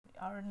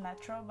Our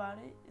natural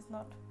body is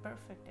not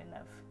perfect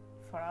enough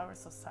for our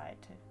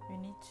society. We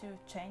need to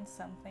change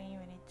something,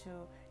 we need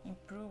to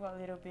improve a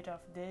little bit of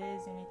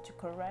this, we need to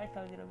correct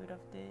a little bit of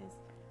this.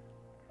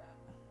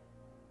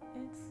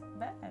 It's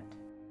bad.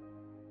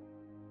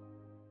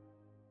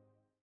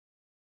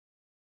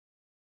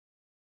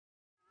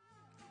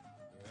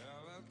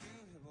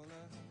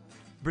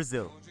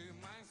 Brazil,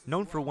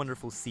 known for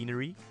wonderful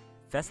scenery,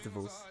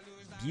 festivals,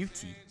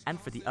 beauty, and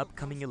for the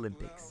upcoming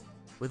Olympics.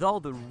 With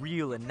all the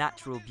real and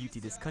natural beauty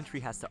this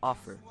country has to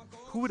offer,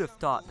 who would have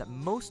thought that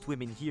most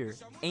women here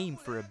aim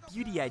for a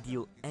beauty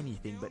ideal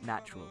anything but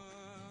natural?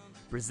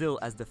 Brazil,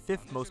 as the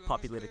 5th most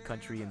populated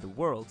country in the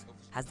world,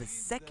 has the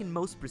 2nd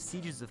most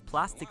procedures of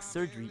plastic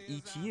surgery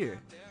each year.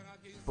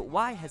 But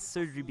why has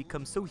surgery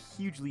become so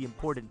hugely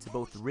important to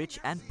both rich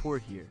and poor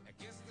here?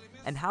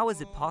 And how is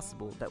it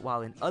possible that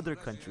while in other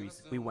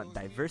countries we want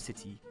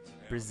diversity,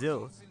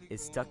 Brazil is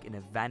stuck in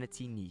a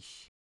vanity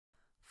niche?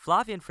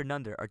 Flavia and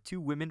Fernanda are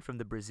 2 women from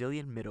the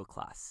Brazilian middle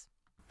class.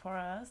 For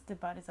us, the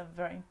body is a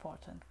very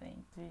important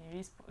thing. We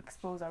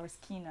expose our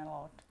skin a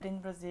lot. In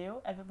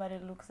Brazil, everybody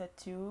looks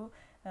at you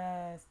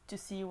to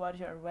see what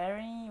you're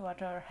wearing,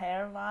 what your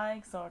hair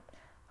likes, or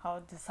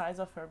how the size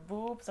of your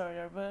boobs or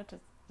your butt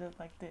is just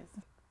like this.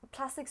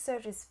 Plastic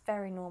surgery is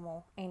very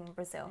normal in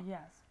Brazil.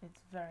 Yes, it's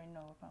very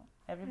normal.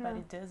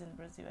 Everybody does in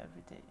Brazil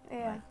every day.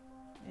 Yeah. Like,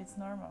 it's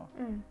normal.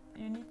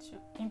 You need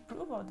to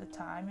improve all the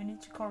time. You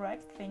need to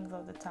correct things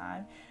all the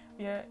time.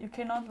 You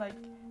cannot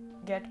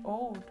get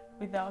old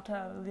without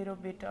a little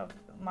bit of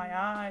my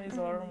eyes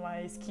or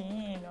my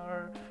skin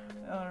or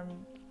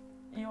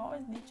you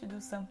always need to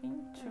do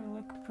something to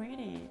look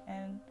pretty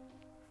and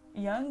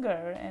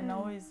younger and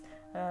always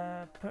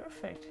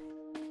perfect.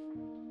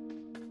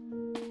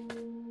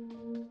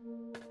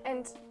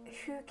 And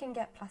who can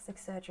get plastic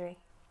surgery?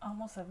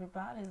 Almost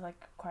everybody is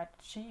quite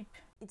cheap.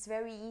 It's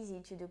very easy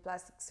to do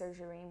plastic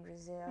surgery in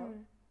Brazil.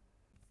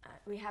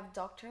 We have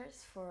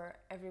doctors for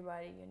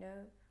everybody,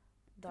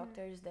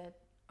 doctors that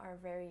are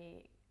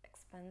very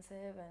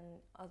expensive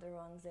and other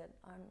ones that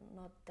are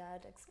not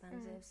that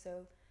expensive.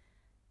 So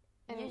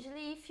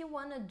usually if you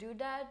want to do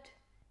that,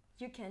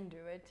 you can do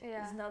it.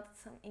 Yeah. It's not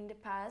in the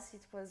past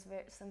it was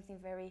something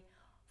very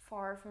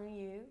far from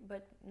you,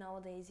 but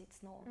nowadays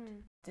it's not.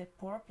 The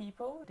poor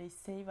people, they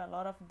save a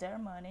lot of their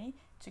money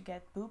to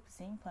get boobs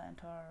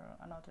implant or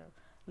another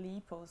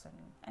lipos and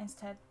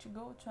instead to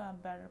go to a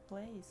better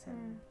place.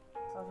 And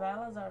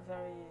favelas are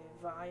very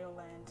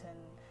violent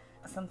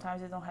and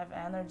sometimes they don't have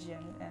energy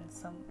and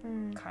some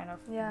kind of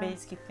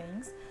basic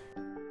things.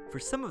 For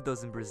some of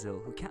those in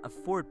Brazil who can't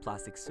afford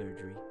plastic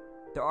surgery,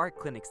 there are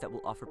clinics that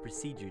will offer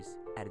procedures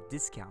at a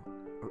discount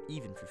or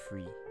even for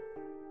free.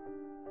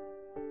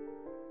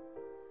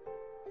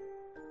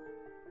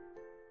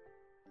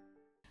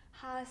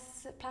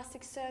 Has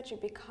plastic surgery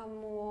become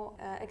more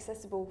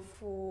accessible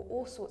for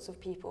all sorts of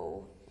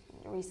people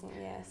in recent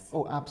years?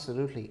 Oh,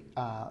 absolutely.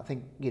 I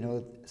think,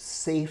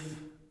 safe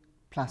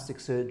plastic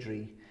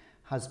surgery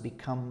has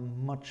become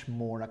much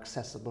more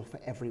accessible for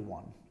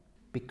everyone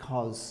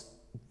because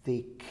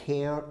the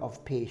care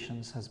of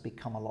patients has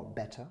become a lot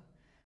better.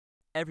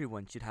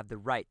 Everyone should have the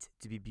right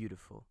to be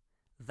beautiful.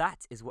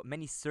 That is what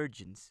many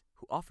surgeons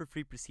who offer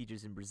free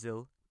procedures in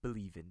Brazil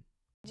believe in.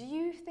 Do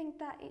you think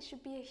that it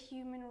should be a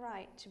human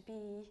right to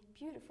be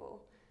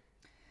beautiful?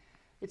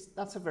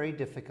 That's a very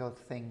difficult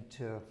thing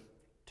to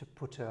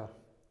put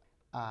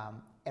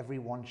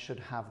everyone should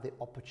have the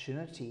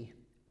opportunity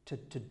to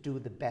do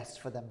the best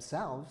for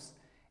themselves.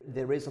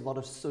 There is a lot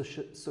of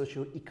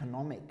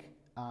socio-economic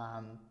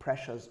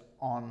pressures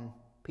on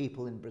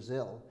people in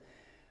Brazil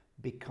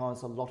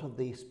because a lot of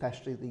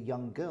especially the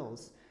young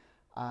girls,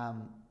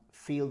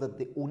 feel that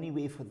the only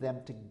way for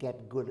them to get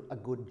a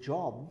good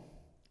job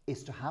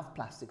is to have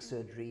plastic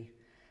surgery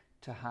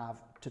to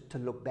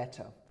look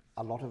better.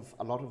 A lot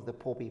of the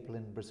poor people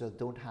in Brazil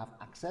don't have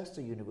access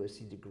to a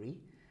university degree,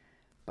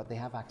 but they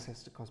have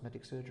access to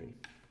cosmetic surgery.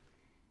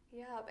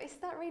 Yeah, but is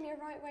that really a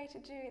right way to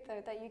do it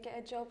though, that you get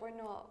a job or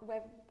not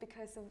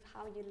because of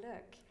how you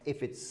look?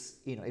 If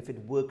it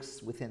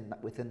works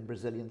within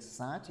Brazilian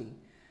society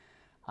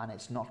and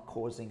it's not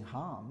causing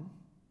harm,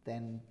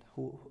 then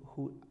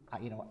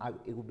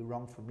it would be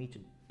wrong for me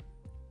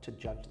to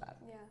judge that.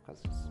 Yeah.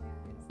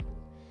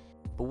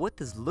 But what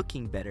does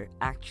looking better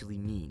actually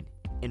mean?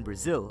 In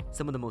Brazil,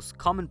 some of the most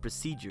common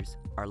procedures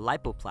are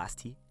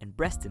lipoplasty and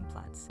breast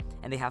implants,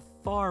 and they have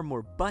far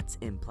more butt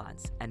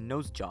implants and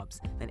nose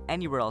jobs than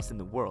anywhere else in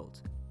the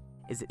world.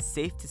 Is it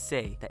safe to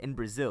say that in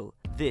Brazil,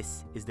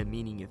 this is the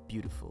meaning of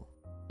beautiful?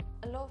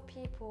 A lot of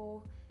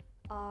people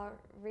are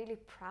really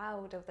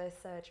proud of their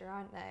surgery,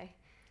 aren't they?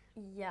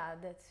 Yeah,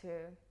 that's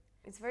true.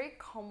 It's very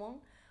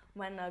common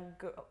when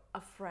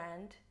a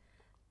friend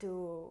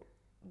do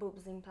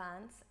boobs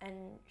implants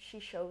and she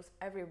shows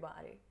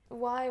everybody.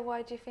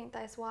 Why do you think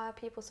that is? Why are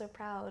people so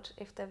proud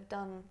if they've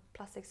done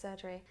plastic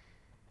surgery?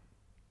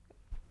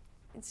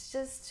 It's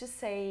just to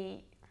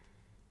say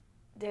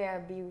they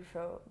are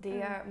beautiful.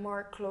 They are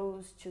more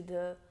close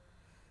to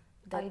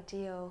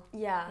ideal.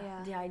 Yeah,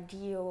 Yeah. the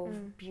ideal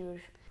of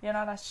beauty. You're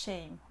not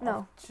ashamed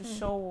No. to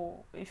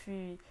show if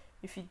you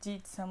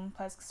did some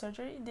plastic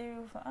surgery. They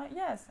will,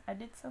 yes, I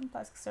did some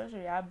plastic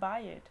surgery. I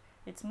buy it.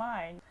 It's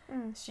mine.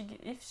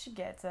 If she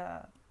gets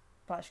a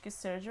plastic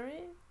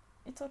surgery,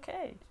 it's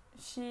okay.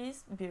 She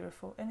is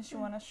beautiful and she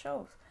wanna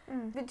show.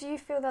 But do you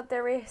feel that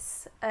there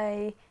is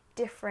a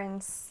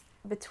difference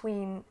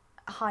between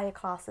higher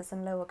classes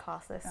and lower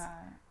classes?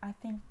 I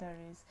think there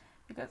is,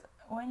 because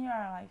when you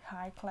are like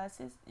high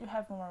classes, you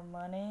have more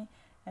money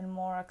and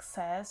more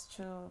access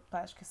to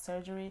plastic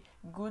surgery,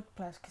 good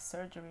plastic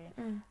surgery,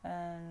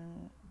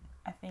 and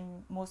I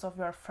think most of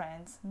your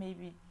friends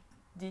maybe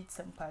did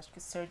some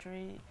plastic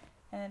surgery,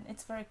 and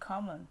it's very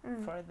common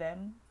for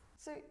them.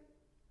 So,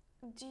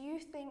 do you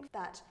think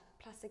that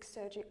plastic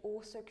surgery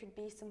also could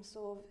be some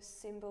sort of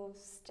symbol of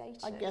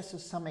status? I guess to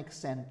some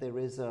extent there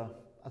is a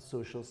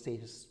social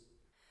status.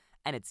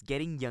 And it's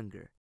getting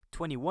younger.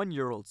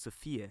 21-year-old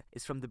Sofia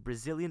is from the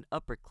Brazilian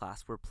upper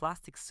class where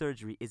plastic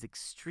surgery is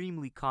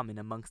extremely common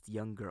amongst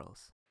young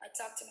girls. I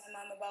talked to my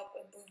mom about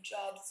boob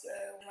jobs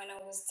when I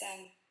was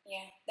 10.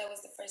 Yeah, that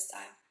was the first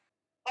time.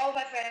 All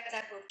my friends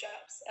had boob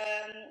jobs.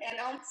 And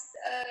almost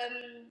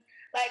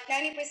like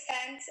 90%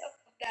 of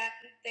them,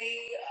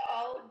 they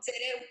all did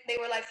it. They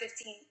were like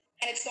 15.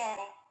 And it's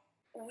normal.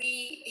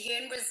 We,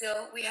 here in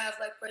Brazil, we have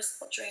like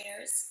personal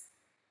trainers.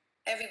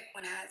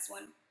 Everyone has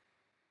one.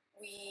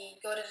 We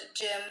go to the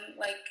gym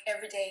like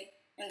every day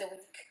in the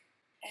week.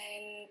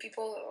 And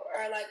people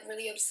are like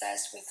really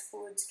obsessed with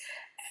food.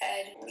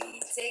 And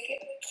we take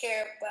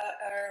care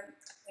about our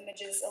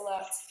images a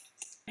lot.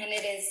 And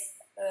it is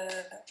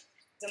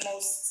the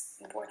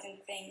most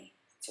important thing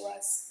to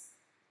us.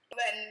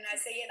 When I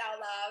say it out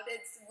loud,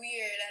 it's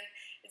weird and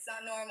it's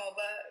not normal,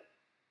 but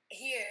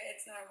here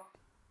it's normal.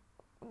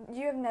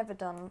 You have never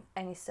done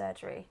any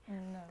surgery.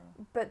 No.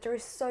 But there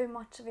is so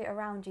much of it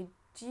around you.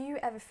 Do you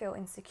ever feel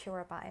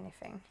insecure about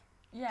anything?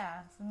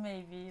 Yeah,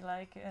 maybe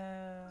like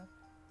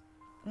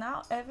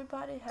now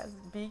everybody has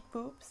big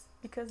boobs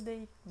because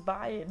they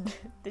buy it.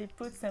 They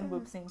put some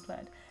boobs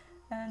implant,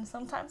 and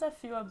sometimes I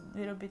feel a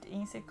little bit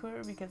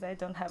insecure because I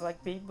don't have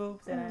like big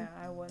boobs, and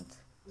I want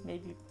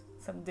maybe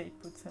someday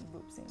put some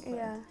boobs implant.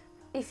 Yeah.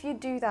 If you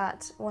do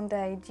that one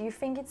day, do you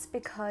think it's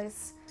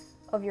because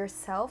of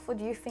yourself, or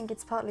do you think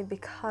it's partly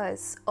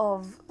because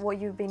of what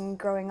you've been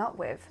growing up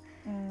with?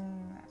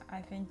 I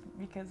think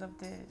because of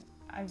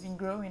I've been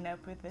growing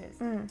up with this.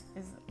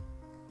 It's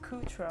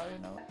cultural, you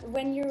know.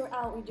 When you're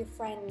out with your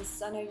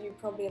friends, I know you're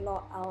probably a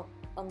lot out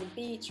on the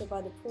beach or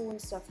by the pool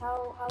and stuff.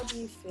 How do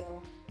you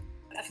feel?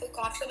 I feel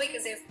comfortable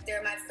because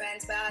they're my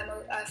friends, but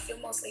I feel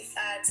mostly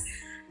fat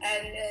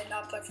and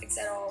not perfect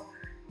at all.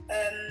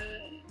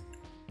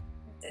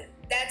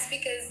 That's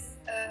because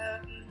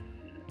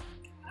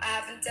I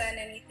haven't done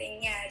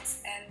anything yet,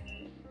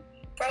 and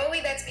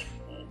probably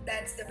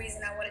that's the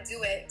reason I want to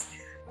do it.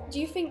 Do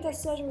you think that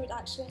surgery would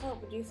actually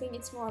help, or do you think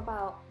it's more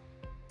about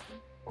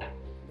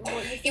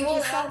what you think? It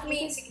will help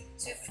me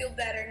to feel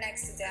better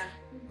next to them.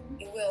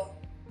 It will.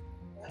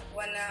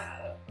 When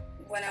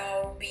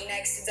I'll be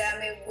next to them,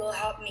 it will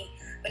help me,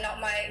 but not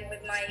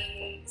with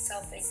my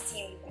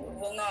self-esteem. It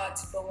will not,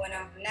 but when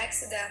I'm next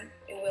to them,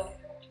 it will,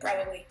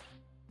 probably.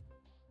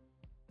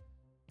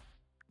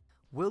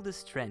 Will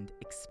this trend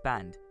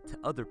expand to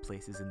other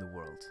places in the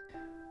world?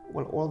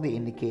 Well, all the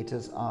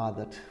indicators are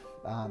that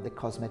the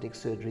cosmetic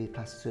surgery,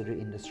 plastic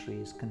surgery industry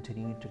is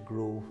continuing to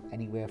grow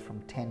anywhere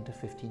from 10 to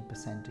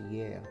 15% a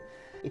year.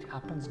 It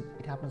happens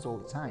all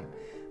the time.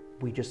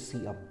 We just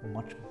see a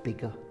much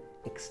bigger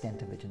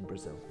extent of it in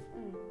Brazil.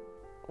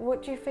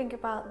 What do you think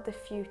about the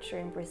future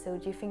in Brazil?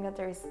 Do you think that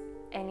there is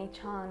any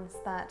chance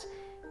that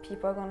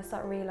people are going to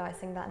start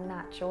realizing that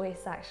natural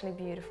is actually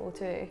beautiful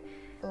too?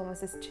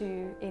 Almost is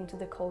too into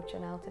the culture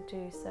now to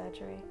do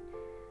surgery.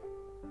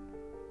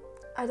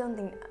 I don't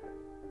think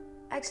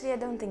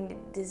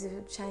this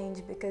will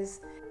change,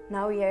 because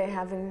now we are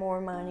having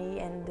more money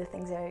and the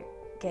things are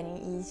getting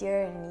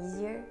easier and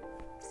easier.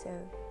 So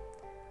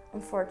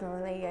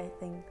unfortunately, I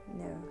think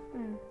no,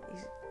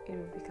 it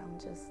will become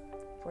just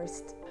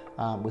worse.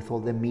 With all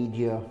the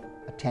media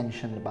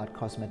attention about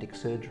cosmetic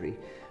surgery,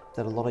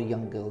 that a lot of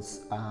young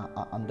girls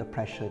are under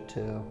pressure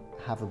to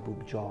have a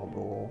boob job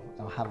or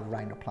have a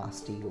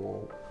rhinoplasty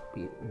or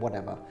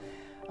whatever.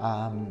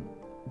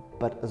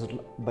 But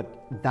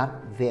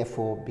that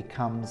therefore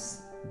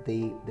becomes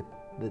the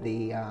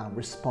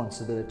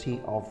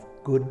responsibility of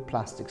good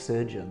plastic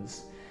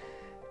surgeons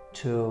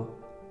to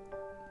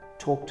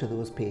talk to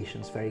those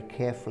patients very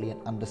carefully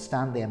and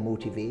understand their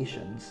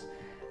motivations,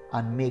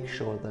 and make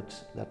sure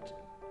that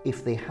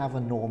if they have a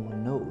normal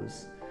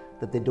nose,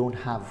 that they don't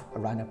have a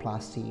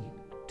rhinoplasty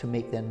to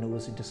make their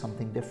nose into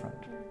something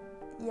different.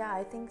 Yeah,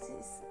 I think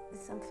this is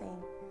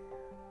something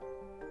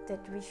that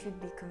we should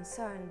be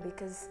concerned,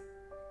 because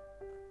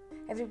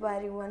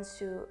everybody wants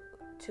to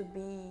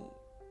be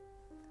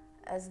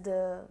as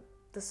the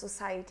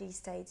society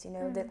states,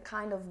 that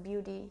kind of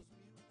beauty.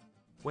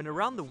 When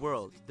around the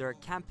world there are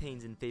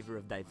campaigns in favor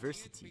of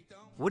diversity,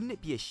 wouldn't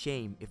it be a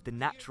shame if the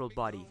natural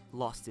body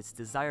lost its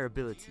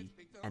desirability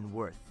and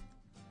worth?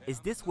 Is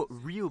this what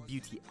real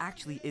beauty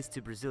actually is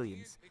to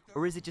Brazilians,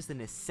 or is it just a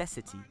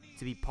necessity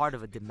to be part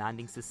of a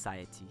demanding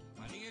society?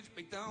 Maninha de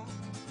peitão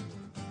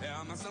é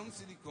a maçã de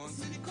silicone.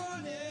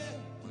 Silicone.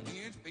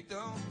 Maninha de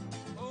peitão,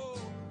 oh,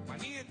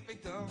 maninha de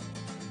peitão.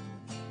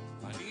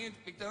 Maninha de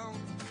peitão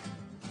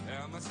é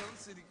a maçã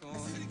de silicone.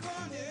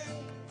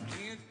 Silicone.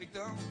 Maninha de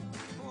peitão,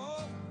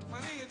 oh,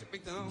 maninha de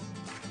peitão.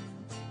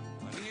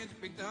 Maninha de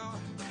peitão,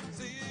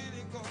 sim.